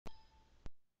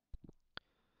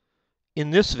In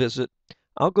this visit,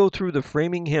 I'll go through the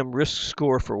Framingham Risk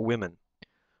Score for women.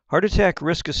 Heart Attack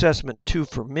Risk Assessment 2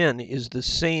 for men is the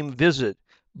same visit,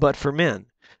 but for men,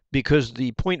 because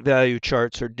the point value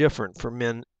charts are different for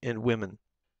men and women.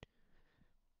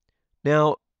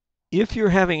 Now, if you're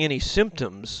having any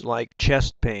symptoms like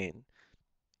chest pain,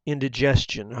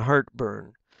 indigestion,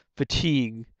 heartburn,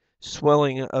 fatigue,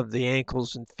 swelling of the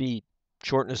ankles and feet,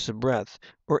 shortness of breath,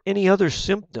 or any other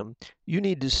symptom, you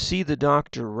need to see the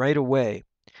doctor right away.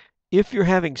 If you're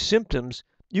having symptoms,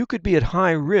 you could be at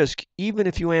high risk even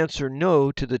if you answer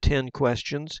no to the 10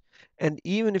 questions, and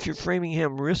even if your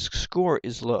Framingham risk score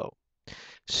is low.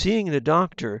 Seeing the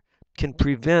doctor can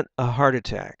prevent a heart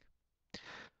attack.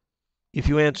 If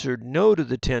you answered no to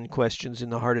the 10 questions in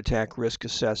the heart attack risk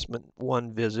assessment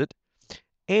 1 visit,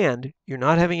 and you're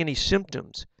not having any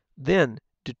symptoms, then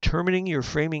determining your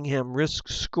Framingham risk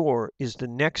score is the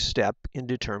next step in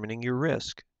determining your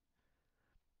risk.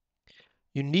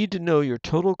 You need to know your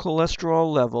total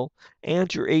cholesterol level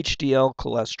and your HDL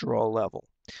cholesterol level.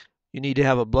 You need to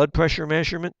have a blood pressure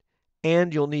measurement,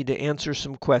 and you'll need to answer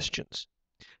some questions.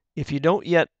 If you don't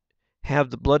yet have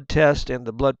the blood test and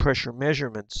the blood pressure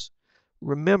measurements,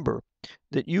 remember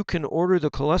that you can order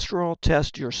the cholesterol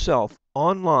test yourself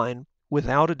online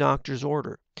without a doctor's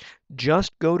order.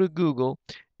 Just go to Google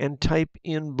and type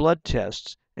in blood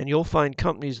tests, and you'll find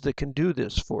companies that can do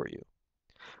this for you.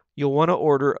 You'll want to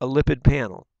order a lipid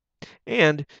panel.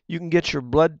 And you can get your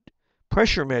blood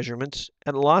pressure measurements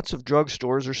at lots of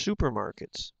drugstores or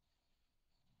supermarkets.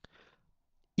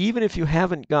 Even if you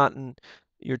haven't gotten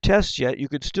your tests yet, you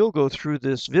could still go through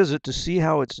this visit to see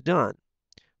how it's done.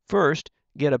 First,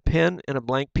 get a pen and a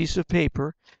blank piece of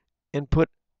paper and put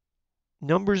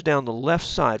numbers down the left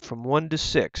side from 1 to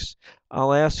 6.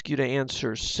 I'll ask you to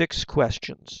answer 6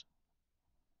 questions.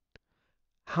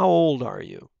 How old are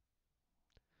you?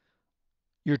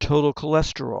 Your total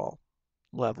cholesterol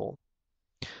level,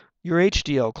 your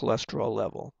HDL cholesterol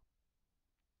level,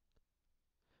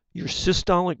 your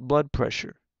systolic blood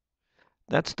pressure.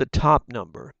 That's the top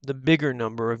number, the bigger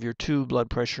number of your 2 blood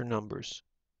pressure numbers.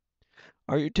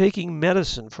 Are you taking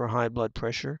medicine for high blood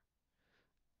pressure?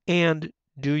 And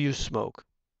do you smoke?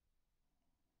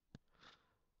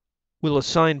 We'll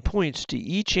assign points to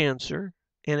each answer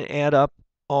and add up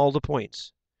all the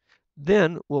points.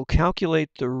 Then we'll calculate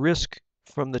the risk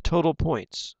from the total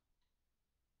points.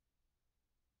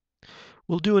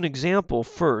 We'll do an example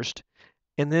first,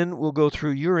 and then we'll go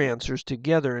through your answers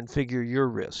together and figure your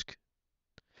risk.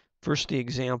 First, the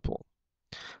example.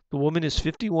 The woman is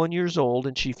 51 years old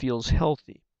and she feels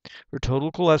healthy. Her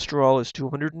total cholesterol is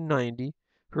 290.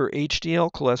 Her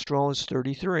HDL cholesterol is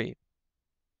 33.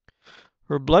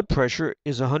 Her blood pressure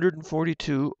is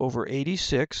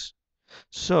 142/86,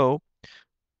 so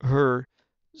her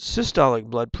systolic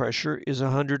blood pressure is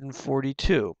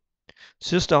 142.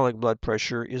 Systolic blood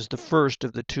pressure is the first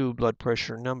of the 2 blood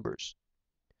pressure numbers.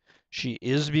 She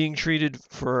is being treated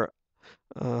for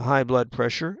high blood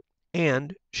pressure,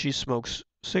 and she smokes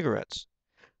cigarettes.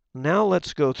 Now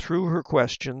let's go through her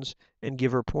questions and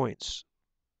give her points.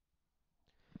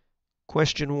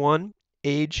 Question 1,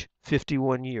 age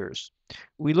 51 years.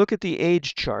 We look at the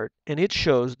age chart, and it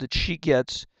shows that she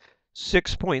gets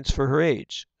 6 points for her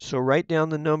age. So write down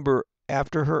the number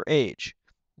after her age.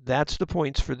 That's the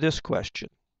points for this question.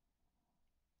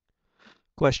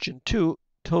 Question 2,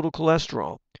 total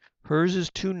cholesterol. Hers is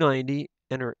 290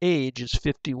 and her age is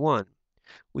 51.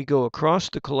 We go across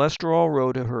the cholesterol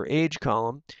row to her age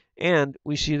column, and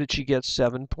we see that she gets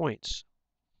 7 points.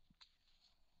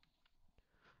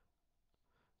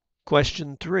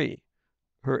 Question 3,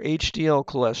 her HDL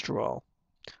cholesterol.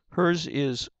 Hers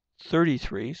is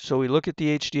 33, so we look at the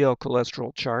HDL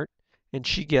cholesterol chart, and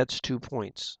she gets 2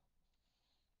 points.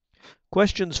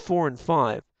 Questions 4 and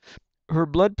 5. Her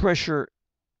blood pressure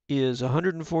is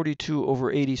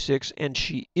 142/86, and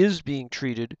she is being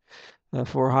treated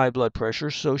for high blood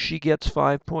pressure, so she gets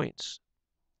 5 points.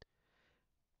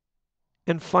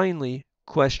 And finally,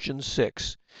 question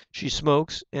 6. She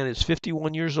smokes and is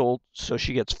 51 years old, so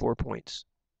she gets 4 points.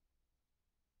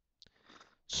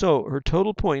 So her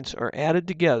total points are added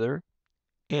together,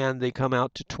 and they come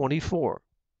out to 24.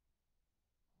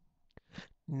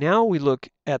 Now we look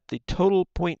at the total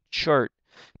point chart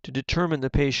to determine the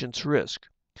patient's risk.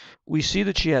 We see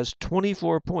that she has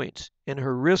 24 points, and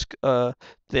her risk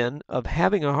then of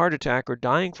having a heart attack or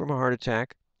dying from a heart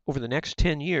attack over the next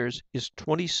 10 years is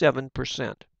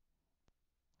 27%.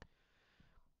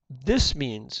 This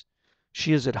means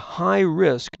she is at high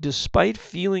risk despite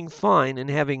feeling fine and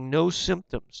having no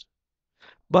symptoms.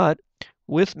 But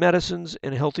with medicines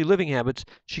and healthy living habits,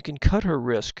 she can cut her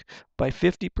risk by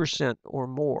 50% or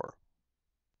more.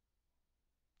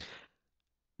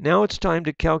 Now it's time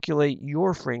to calculate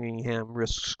your Framingham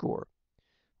risk score.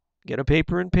 Get a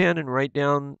paper and pen and write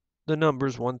down the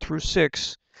numbers 1 through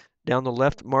 6 down the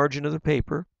left margin of the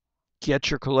paper.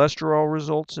 Get your cholesterol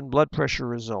results and blood pressure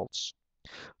results.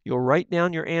 You'll write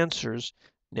down your answers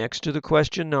next to the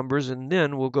question numbers, and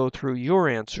then we'll go through your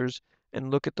answers and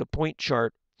look at the point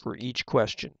chart for each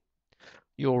question.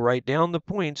 You'll write down the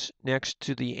points next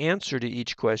to the answer to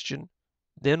each question.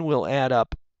 Then we'll add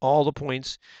up all the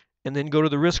points and then go to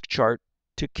the risk chart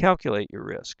to calculate your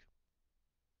risk.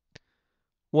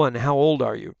 1. How old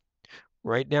are you?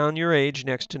 Write down your age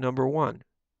next to number 1.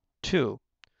 2.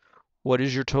 What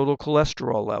is your total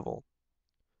cholesterol level?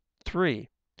 3.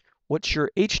 What's your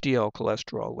HDL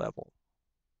cholesterol level?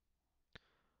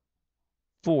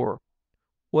 4.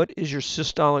 What is your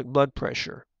systolic blood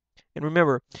pressure? And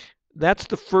remember, that's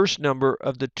the first number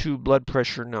of the two blood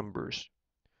pressure numbers.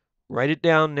 Write it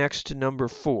down next to number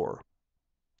 4.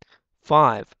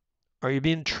 5. Are you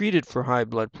being treated for high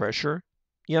blood pressure?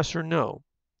 Yes or no?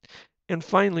 And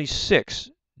finally,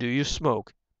 6. Do you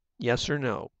smoke? Yes or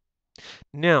no?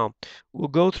 Now, we'll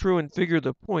go through and figure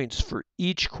the points for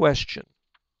each question.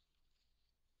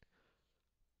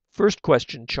 First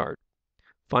question chart.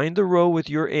 Find the row with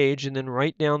your age and then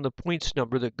write down the points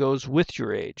number that goes with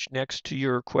your age next to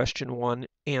your question 1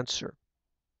 answer.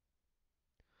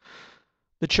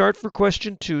 The chart for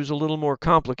question 2 is a little more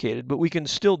complicated, but we can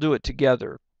still do it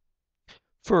together.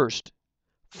 First,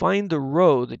 find the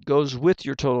row that goes with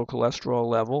your total cholesterol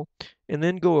level and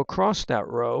then go across that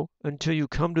row until you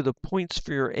come to the points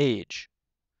for your age.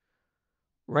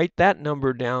 Write that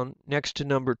number down next to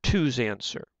number 2's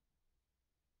answer.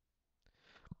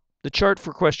 The chart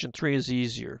for question 3 is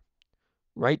easier.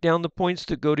 Write down the points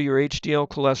that go to your HDL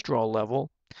cholesterol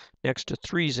level next to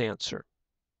 3's answer.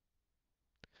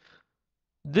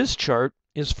 This chart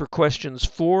is for questions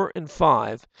 4 and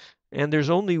 5, and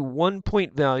there's only one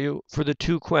point value for the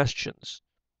two questions.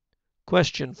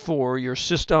 Question 4, your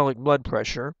systolic blood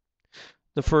pressure,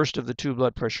 the first of the two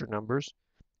blood pressure numbers,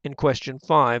 and question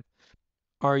 5,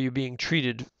 are you being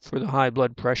treated for the high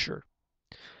blood pressure?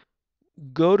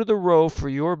 Go to the row for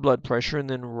your blood pressure and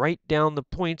then write down the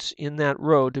points in that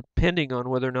row depending on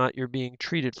whether or not you're being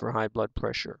treated for high blood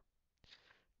pressure.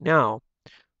 Now,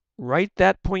 write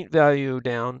that point value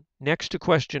down next to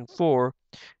question 4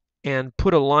 and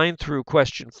put a line through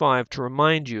question 5 to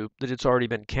remind you that it's already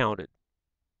been counted.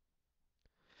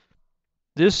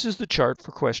 This is the chart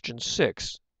for question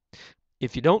 6.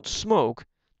 If you don't smoke,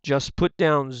 just put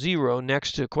down 0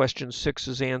 next to question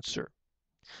 6's answer.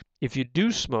 If you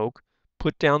do smoke,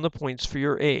 put down the points for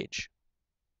your age.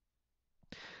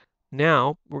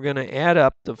 Now we're going to add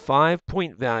up the 5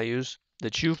 point values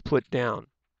that you've put down.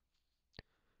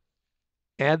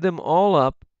 Add them all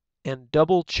up and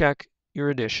double check your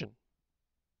addition.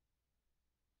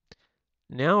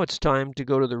 Now it's time to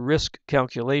go to the risk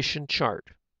calculation chart.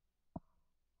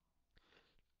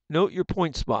 Note your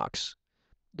points box.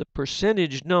 The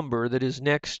percentage number that is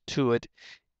next to it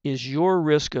is your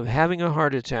risk of having a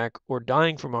heart attack or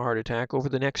dying from a heart attack over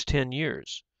the next 10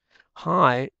 years.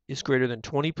 High is greater than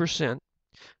 20%,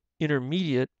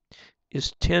 intermediate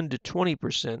is 10 to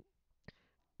 20%,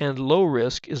 and low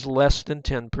risk is less than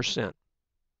 10%.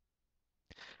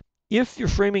 If your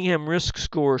Framingham risk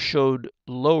score showed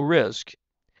low risk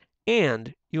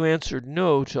and you answered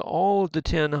no to all of the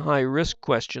 10 high risk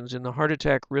questions in the Heart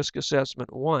Attack Risk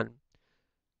Assessment 1,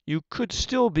 you could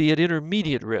still be at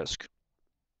intermediate risk.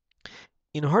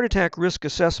 In Heart Attack Risk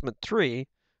Assessment 3,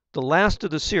 the last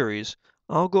of the series,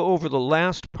 I'll go over the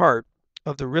last part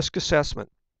of the risk assessment.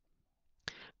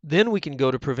 Then we can go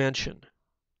to prevention.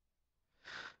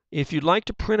 If you'd like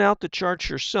to print out the charts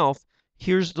yourself,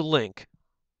 here's the link.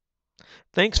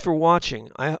 Thanks for watching.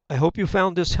 I hope you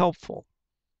found this helpful.